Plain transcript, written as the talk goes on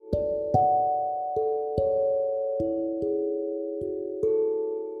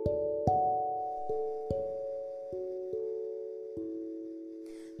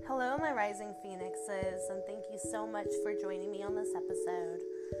so much for joining me on this episode.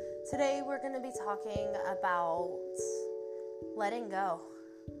 Today we're going to be talking about letting go,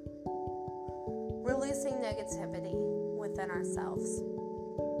 releasing negativity within ourselves.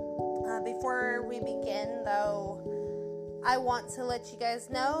 Before we begin, though, I want to let you guys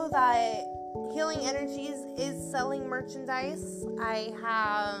know that Healing Energies is selling merchandise. I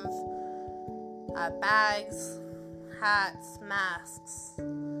have bags, hats, masks,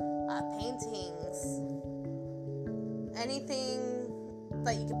 paintings, anything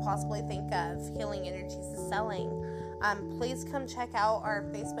that you could possibly think of. Healing Energies is selling. Please come check out our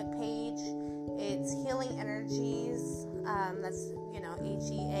Facebook page. It's Healing Energies. That's HealingEnergees.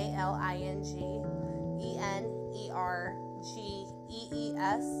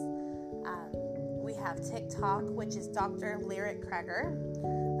 We have TikTok, which is Dr. Lyric Kreger.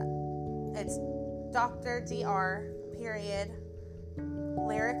 It's Dr. Dr. period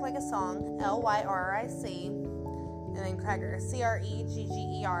Lyric like a song, Lyric, and then Kreger,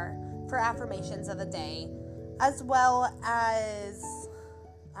 Cregger, for affirmations of the day, as well as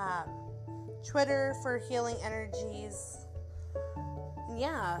Twitter for Healing Energies.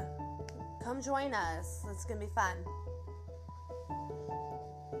 Yeah, come join us. It's gonna be fun.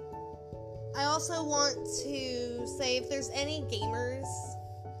 I also want to say, if there's any gamers,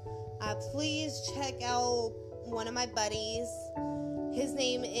 please check out one of my buddies. His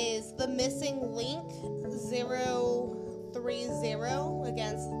name is The Missing Link 030.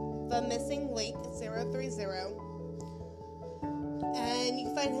 Again, The Missing Link 030. And you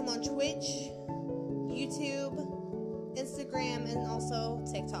can find him on Twitch, YouTube, Instagram, and also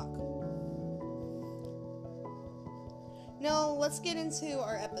TikTok. Now, let's get into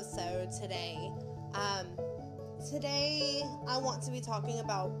our episode today. Today, I want to be talking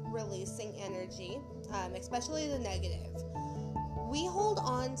about releasing energy, especially the negative. We hold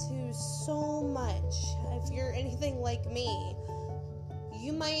on to so much. If you're anything like me,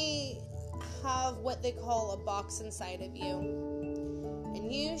 you might have what they call a box inside of you,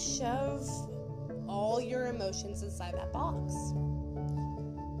 and you shove all your emotions inside that box.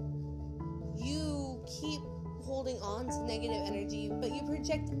 You keep holding on to negative energy, but you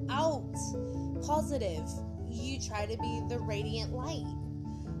project out positive. You try to be the radiant light,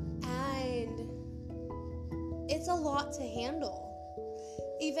 and it's a lot to handle.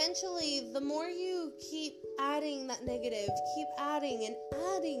 Eventually, the more you keep adding that negative, keep adding and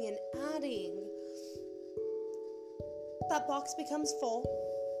adding and adding, that box becomes full.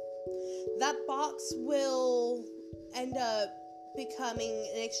 That box will end up becoming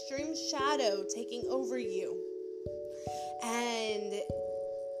an extreme shadow taking over you. And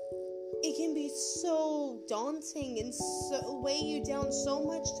it can be so daunting and so weigh you down so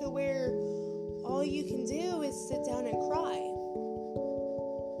much to where all you can do is sit down and cry.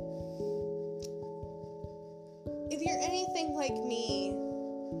 If you're anything like me,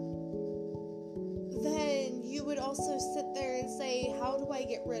 then you would also sit there and say, how do I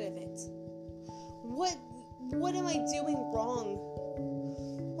get rid of it? What am I doing wrong?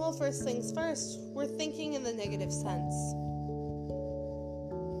 Well, first things first, we're thinking in the negative sense.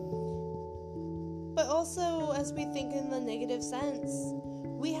 But also, as we think in the negative sense,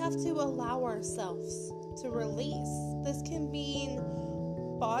 we have to allow ourselves to release. This can mean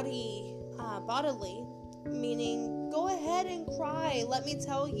bodily, meaning go ahead and cry. Let me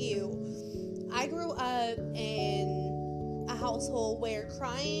tell you, I grew up in a household where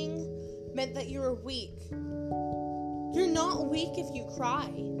crying meant that you were weak. You're not weak if you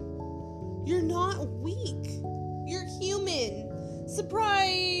cry. You're not weak. You're human.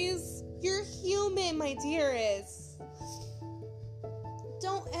 Surprise! You're human, my dearest.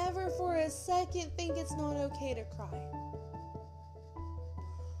 Don't ever for a second think it's not okay to cry.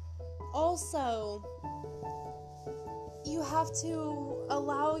 Also, you have to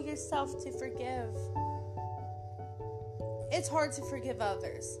allow yourself to forgive. It's hard to forgive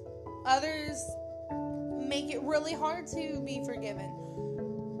others. Others make it really hard to be forgiven.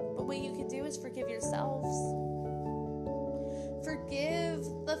 But what you can do is forgive yourselves. Forgive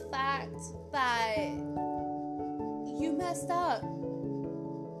the fact that you messed up.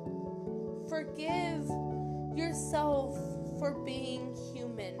 Forgive yourself for being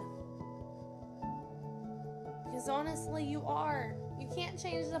human. Because honestly, you are. You can't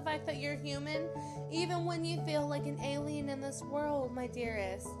change the fact that you're human, even when you feel like an alien in this world, my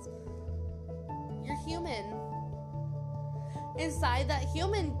dearest. You're human. Inside that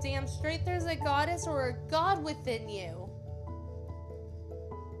human, damn straight there's a goddess or a god within you.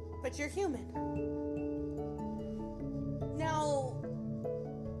 But you're human. Now,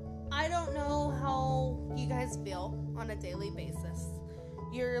 I don't know how you guys feel on a daily basis.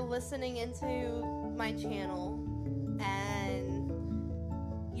 You're listening into my channel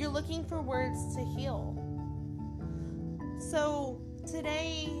You're looking for words to heal. So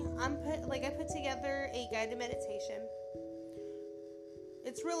today I put together a guided meditation.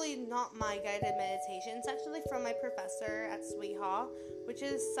 It's really not my guided meditation. It's actually from my professor at SWIHA, which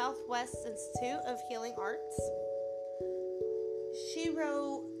is Southwest Institute of Healing Arts. She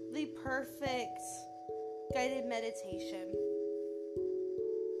wrote the perfect guided meditation.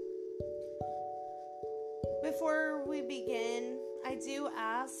 Before we begin, I do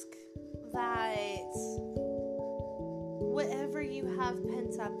ask that whatever you have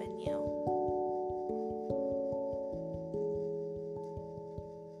pent up in you,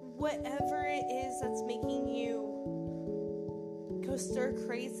 whatever it is that's making you go stir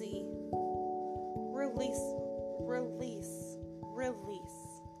crazy, release.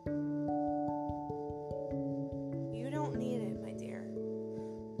 You don't need it, my dear.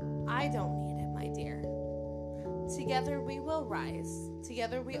 I don't need it, my dear. Together we will rise.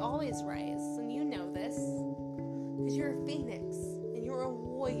 Together we always rise. And you know this. Because you're a phoenix. And you're a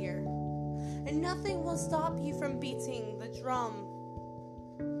warrior. And nothing will stop you from beating the drum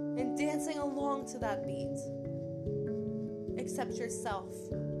and dancing along to that beat. Except yourself.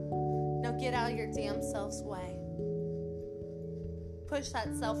 Now get out of your damn self's way. Push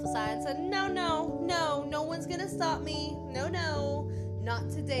that self aside and say, no one's gonna stop me. No, not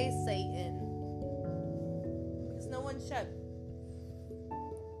today, Satan. Because no one should.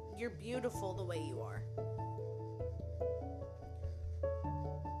 You're beautiful the way you are.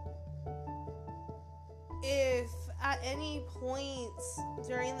 If at any point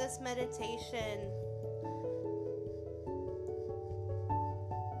during this meditation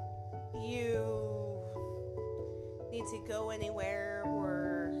you need to go anywhere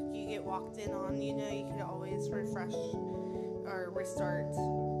or you get walked in on, you can always refresh or restart.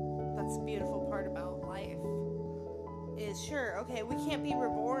 That's the beautiful part about life. Is sure, okay, we can't be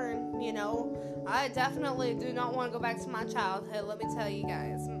reborn, I definitely do not want to go back to my childhood, let me tell you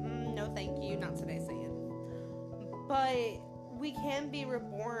guys. No thank you, not today, Satan. But we can be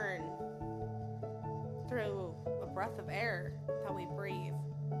reborn through a breath of air that we breathe.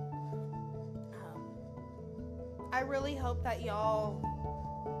 I really hope that y'all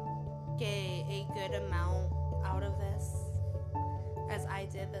get a good amount out of this, as I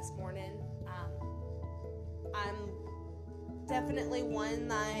did this morning. I'm definitely one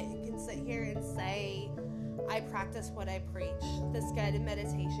that can sit here and say I practice what I preach. This guided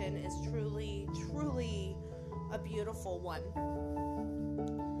meditation is truly, truly a beautiful one.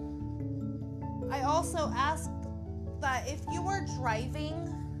 I also ask that if you are driving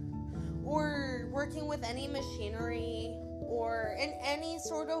or working with any machinery or in any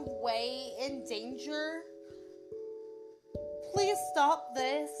sort of way in danger, please stop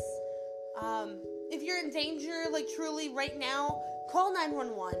this. If you're in danger, truly right now, call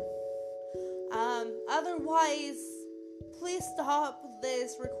 911. Otherwise, please stop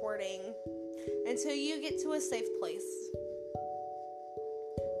this recording until you get to a safe place.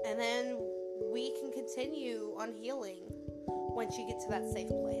 And then we can continue on healing once you get to that safe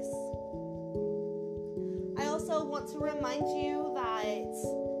place. I also want to remind you that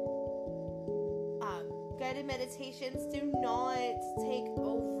guided meditations do not take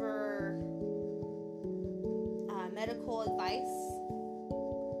over medical advice.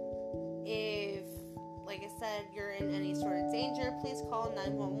 If, like I said, you're in any sort of danger, please call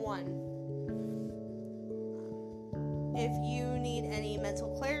 911. If you need any mental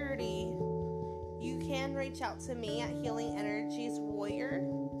clarity, you can reach out to me at Healing Energies Warrior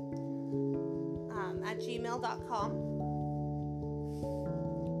at gmail.com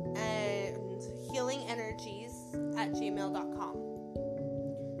and healingenergies at gmail.com.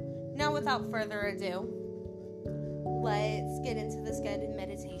 Now, without further ado, let's get into this guided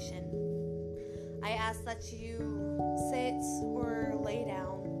meditation. I ask that you sit or lay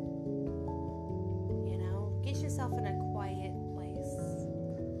down. Get yourself in a quiet place.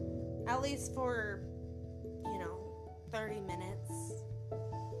 At least for, 30 minutes.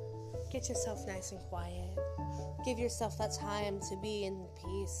 Get yourself nice and quiet. Give yourself that time to be in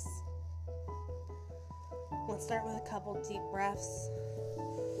peace. Let's start with a couple deep breaths.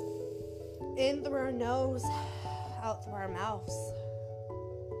 In through our nose, out through our mouths.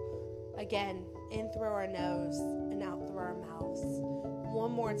 Again, in through our nose and out through our mouths.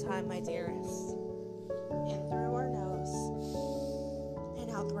 One more time, my dearest. In through our nose and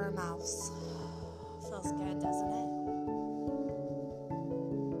out through our mouths. Feels good, doesn't it?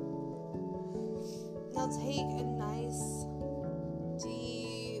 Now take a nice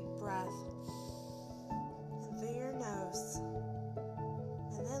deep breath in through your nose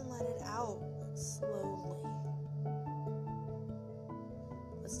and then let it out slowly.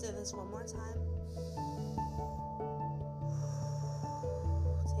 Let's do this one more time.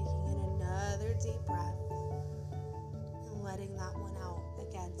 Taking in another deep breath and letting that one out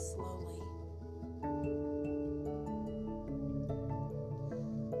again slowly.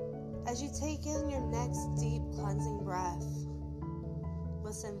 As you take in your next deep cleansing breath,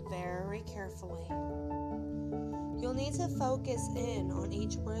 listen very carefully. You'll need to focus in on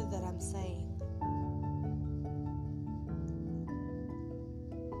each word that I'm saying.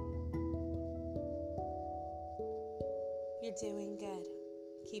 You're doing good.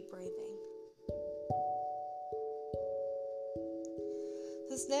 Keep breathing.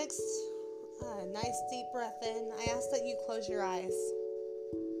 This next nice deep breath in, I ask that you close your eyes.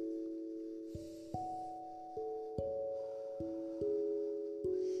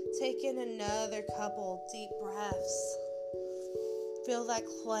 Take in another couple deep breaths. Feel that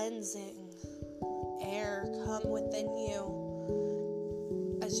cleansing air come within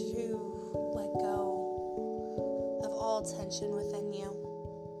you as you let go of all tension within you.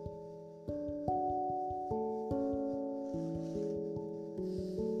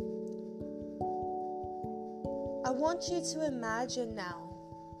 I want you to imagine now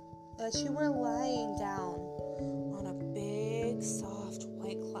that you are lying down on a big, soft,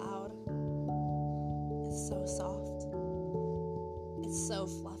 white cloud. It's so soft. It's so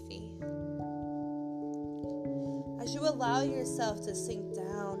fluffy. As you allow yourself to sink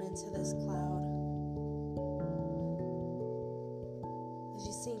down into this cloud, as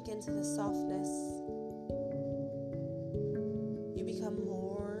you sink into the softness, you become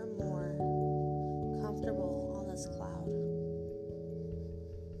more and more comfortable on this cloud.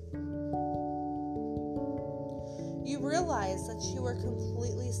 You realize that you are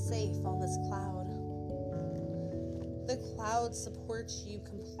completely safe on this cloud. The cloud supports you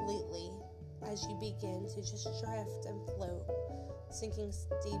completely as you begin to just drift and float, sinking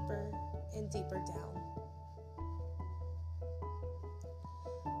deeper and deeper down.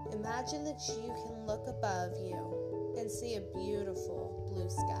 Imagine that you can look above you and see a beautiful blue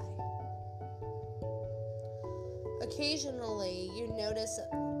sky. Occasionally, you notice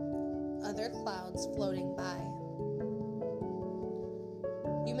other clouds floating by.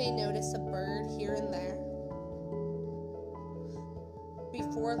 You may notice a bird here and there.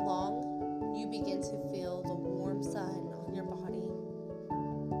 Before long, you begin to feel the warm sun on your body.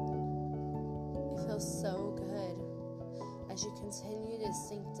 It feels so good as you continue to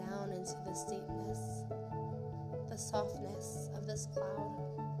sink down into this deepness, the softness of this cloud.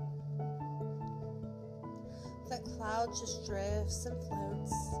 That cloud just drifts and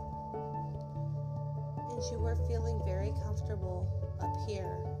floats, and you are feeling very comfortable up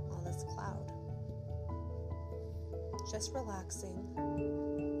here on this cloud. Just relaxing,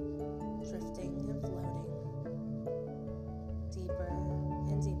 drifting and floating, deeper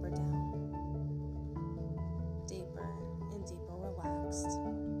and deeper down, deeper and deeper relaxed.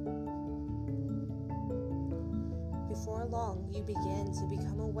 Before long, you begin to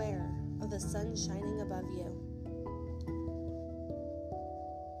become aware of the sun shining above you.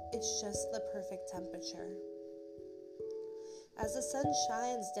 It's just the perfect temperature. As the sun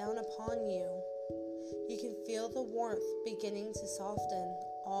shines down upon you, you can feel the warmth beginning to soften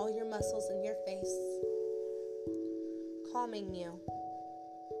all your muscles in your face, calming you.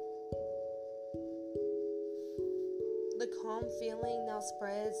 The calm feeling now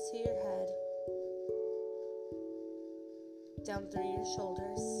spreads to your head, down through your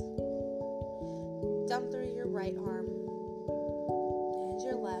shoulders, down through your right arm and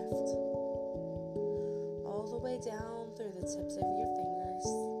your left, all the way down through the tips of your fingers.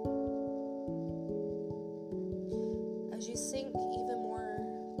 As you sink even more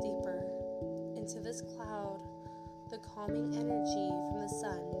deeper into this cloud, the calming energy from the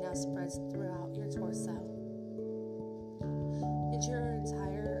sun now spreads throughout your torso. And your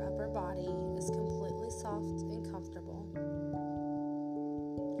entire upper body is completely soft and comfortable.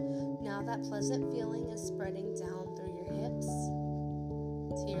 Now that pleasant feeling is spreading down through your hips,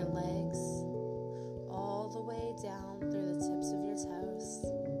 to your legs, all the way down through the tips of your toes.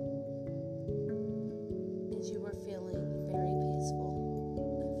 And you are feeling very peaceful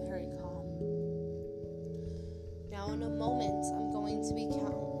and very calm. Now in a moment, I'm going to be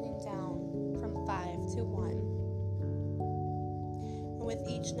counting down from 5 to 1. And with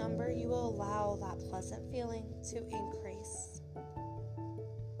each number, you will allow that pleasant feeling to increase.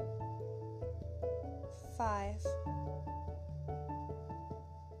 5,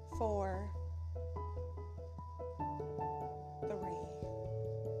 4, 3,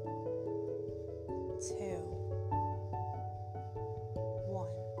 2, 1.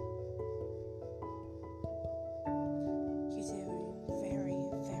 You're doing very,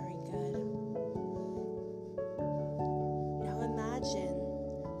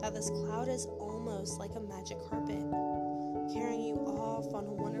 that this cloud is almost like a magic carpet, carrying you off on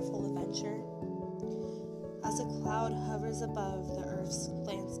a wonderful adventure. As a cloud hovers above the Earth's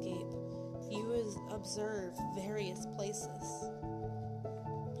landscape, you observe various places.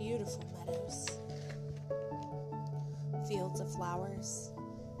 Beautiful meadows, fields of flowers,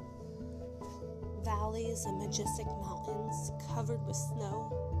 valleys and majestic mountains covered with snow,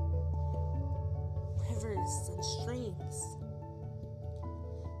 rivers and streams.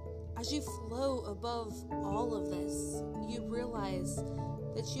 As you float above all of this, you realize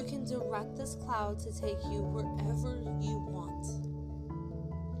that you can direct this cloud to take you wherever you want.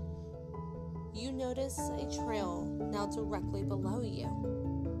 You notice a trail now directly below you.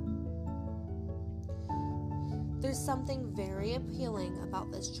 There's something very appealing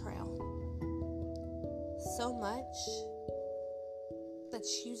about this trail. So much that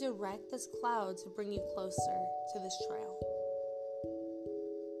you direct this cloud to bring you closer to this trail.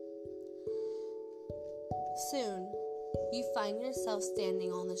 Soon, you find yourself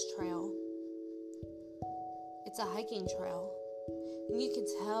standing on this trail. It's a hiking trail, and you can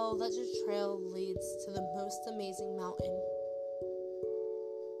tell that your trail leads to the most amazing mountain.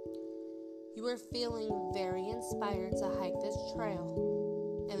 You are feeling very inspired to hike this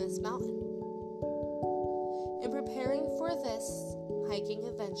trail and this mountain. In preparing for this hiking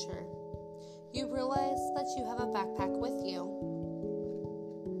adventure, you realize that you have a backpack with you,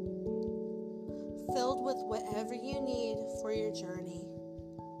 filled with whatever you need for your journey.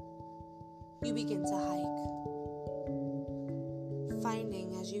 You begin to hike,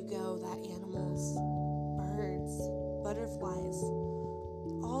 finding as you go that animals, birds, butterflies,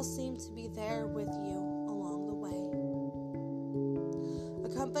 all seem to be there with you along the way,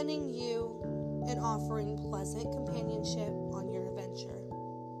 accompanying you and offering pleasant companionship on your adventure.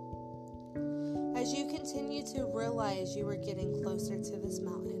 As you continue to realize you are getting closer to this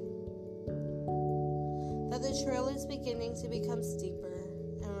mountain, that the trail is beginning to become steeper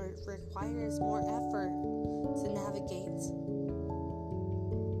and requires more effort to navigate.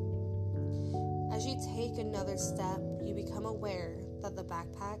 As you take another step, you become aware that the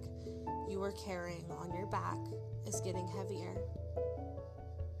backpack you are carrying on your back is getting heavier.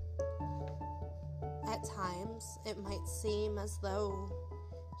 At times, it might seem as though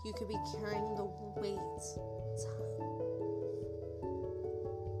you could be carrying the weight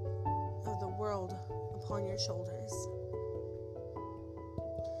of the world upon your shoulders.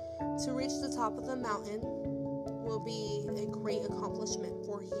 To reach the top of the mountain will be a great accomplishment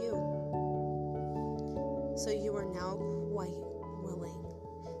for you. So you are now quite willing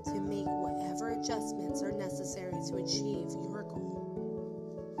to make whatever adjustments are necessary to achieve your goal,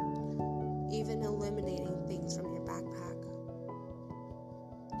 even eliminating things from your backpack.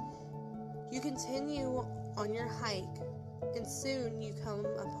 You continue on your hike, and soon you come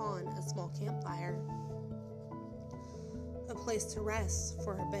upon a small campfire, a place to rest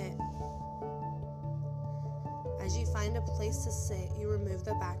for a bit. As you find a place to sit, you remove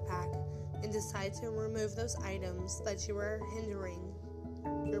the backpack and decide to remove those items that you are hindering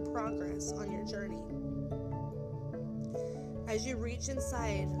your progress on your journey. As you reach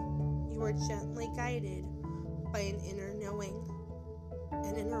inside, you are gently guided by an inner knowing,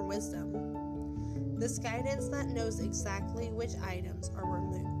 an inner wisdom. This guidance that knows exactly which items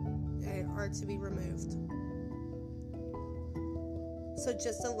are to be removed. So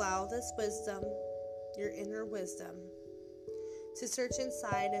just allow this wisdom, your inner wisdom, to search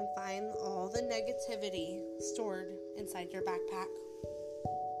inside and find all the negativity stored inside your backpack.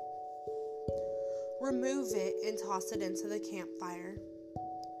 Remove it and toss it into the campfire.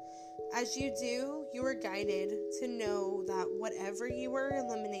 As you do, you are guided to know that whatever you are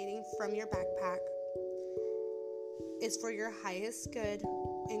eliminating from your backpack is for your highest good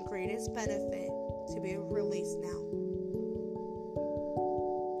and greatest benefit to be released now.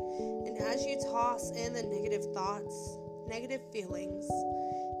 And as you toss in the negative thoughts, negative feelings,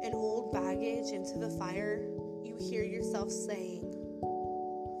 and old baggage into the fire, you hear yourself saying,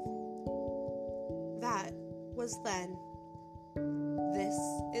 "That was then. This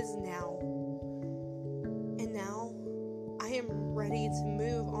is now. And now I am ready to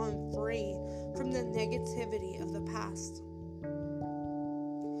move on free from the negativity of the past."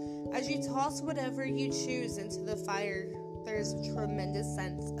 As you toss whatever you choose into the fire, there is a tremendous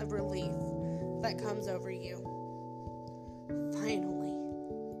sense of relief that comes over you.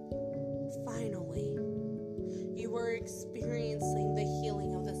 Finally, you are experiencing the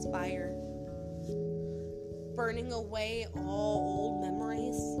healing of this fire, burning away all old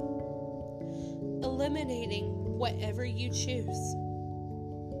memories, eliminating whatever you choose.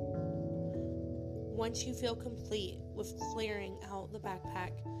 Once you feel complete with clearing out the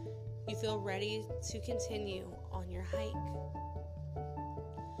backpack, You feel ready to continue on your hike.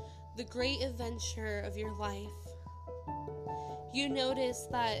 The great adventure of your life. You notice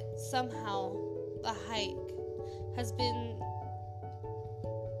that somehow the hike has been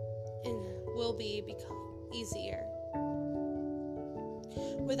and will become easier.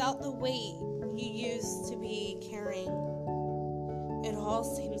 Without the weight you used to be carrying, it all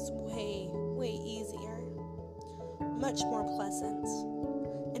seems way easier, much more pleasant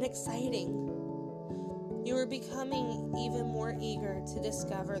and exciting. You are becoming even more eager to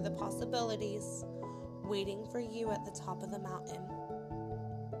discover the possibilities waiting for you at the top of the mountain.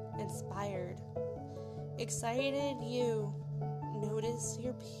 Inspired, excited, you notice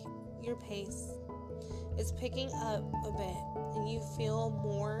your pace is picking up a bit, and you feel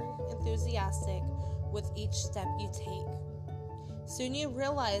more enthusiastic with each step you take. Soon you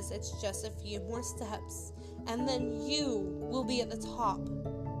realize it's just a few more steps, and then you will be at the top.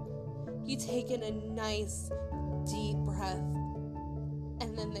 You take in a nice, deep breath,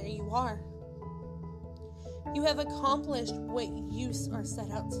 and then there you are. You have accomplished what you are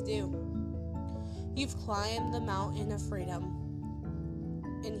set out to do. You've climbed the mountain of freedom,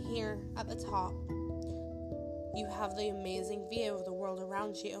 and here at the top, you have the amazing view of the world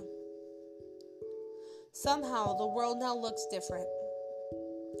around you. Somehow, the world now looks different.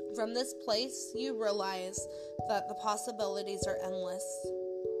 From this place, you realize that the possibilities are endless.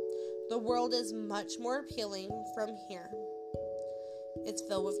 The world is much more appealing from here. It's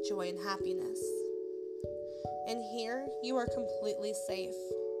filled with joy and happiness. And here, you are completely safe.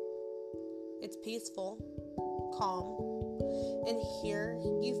 It's peaceful, calm, and here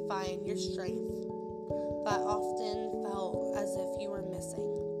you find your strength that often felt as if you were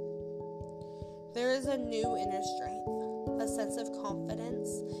missing. There is a new inner strength, a sense of confidence,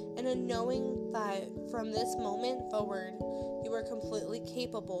 and a knowing that from this moment forward, you are completely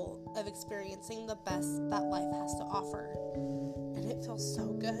capable of experiencing the best that life has to offer. And it feels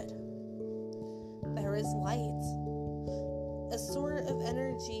so good. There is light, a sort of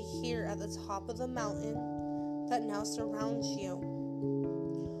energy here at the top of the mountain that now surrounds you,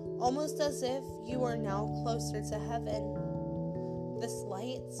 almost as if you are now closer to heaven. This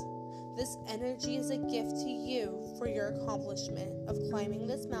light, this energy is a gift to you for your accomplishment of climbing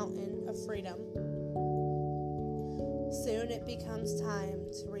this mountain of freedom. Soon it becomes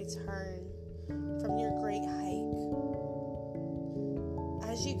time to return from your great hike.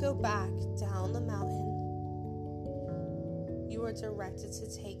 As you go back down the mountain, you are directed to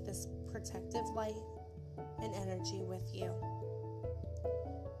take this protective light and energy with you.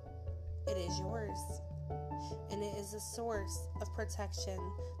 It is yours, and it is a source of protection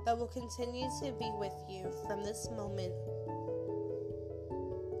that will continue to be with you from this moment.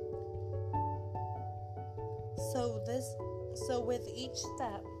 So with each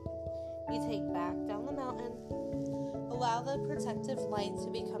step you take back down the mountain, allow the protective light to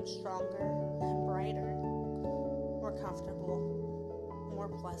become stronger and brighter, more comfortable, more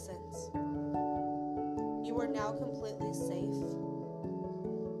pleasant. You are now completely safe,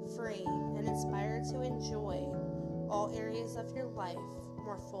 free, and inspired to enjoy all areas of your life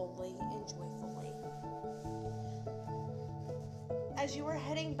more fully and joyfully. As you are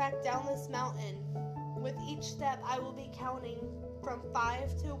heading back down this mountain, with each step I will be counting from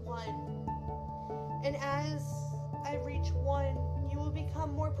 5 to 1. And as I reach 1, you will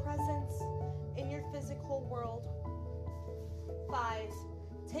become more present in your physical world. 5,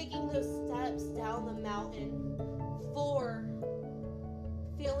 taking those steps down the mountain. 4,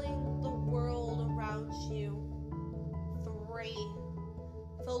 feeling the world around you. 3,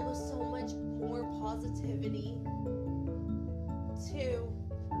 filled with so much more positivity. 2,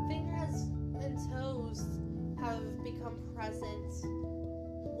 fingers and toes have become present.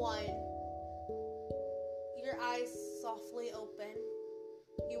 1, your eyes softly open.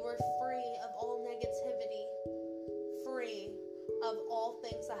 You are free of all negativity, free of all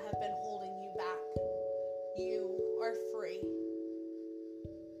things that have been holding you back. You are free.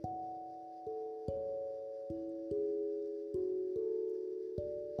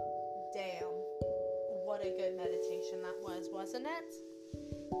 Damn, what a good meditation that was, wasn't it?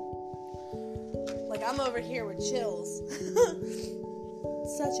 Like, I'm over here with chills.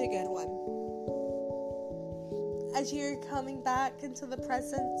 Such a good one. As you're coming back into the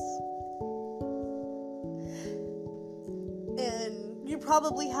present, and you're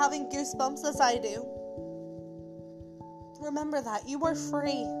probably having goosebumps as I do, remember that you are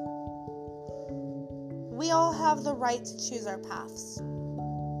free. We all have the right to choose our paths.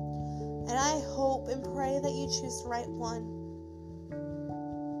 And I hope and pray that you choose the right one.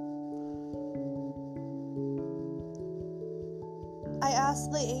 I ask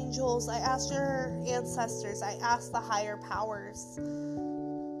the angels, I ask your ancestors, I ask the higher powers,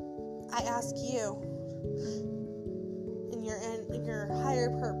 I ask you in your higher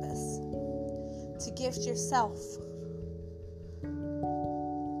purpose to gift yourself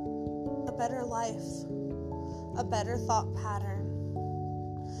a better life, a better thought pattern.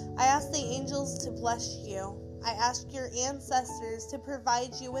 I ask the angels to bless you. I ask your ancestors to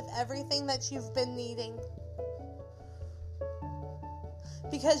provide you with everything that you've been needing.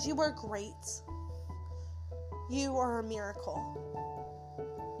 Because you are great. You are a miracle.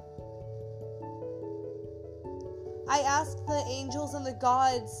 I ask the angels and the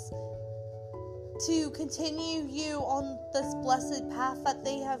gods to continue you on this blessed path that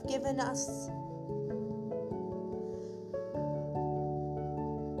they have given us.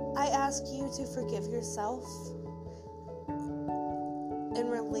 I ask you to forgive yourself and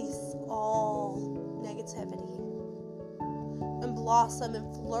release all negativity and blossom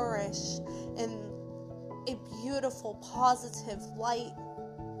and flourish in a beautiful, positive light.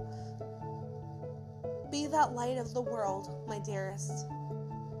 Be that light of the world, my dearest.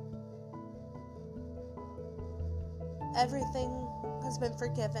 Everything has been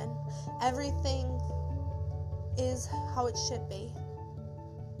forgiven. Everything is how it should be.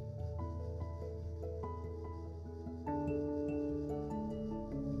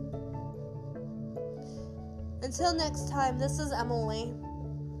 Until next time, this is Emily.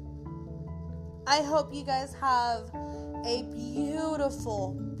 I hope you guys have a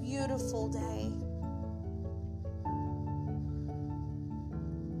beautiful, beautiful day.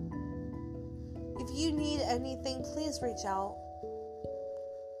 If you need anything, please reach out.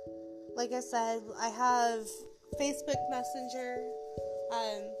 Like I said, I have Facebook Messenger,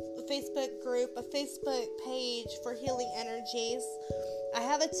 a Facebook group, a Facebook page for Healing Energies. I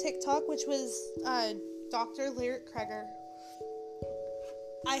have a TikTok, which was Dr. Lyric Kreger.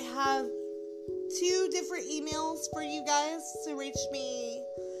 I have 2 different emails for you guys to reach me.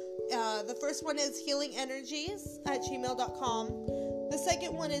 The first one is healingenergies@gmail.com. The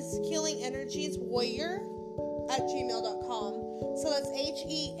second one is healingenergieswarrior@gmail.com. So that's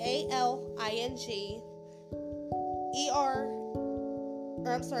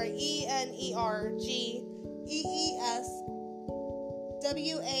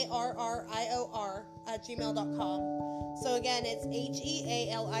So again, it's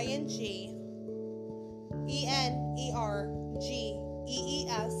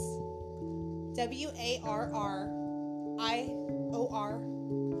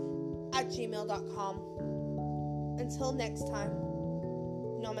Until next time,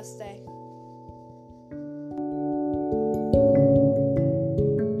 namaste.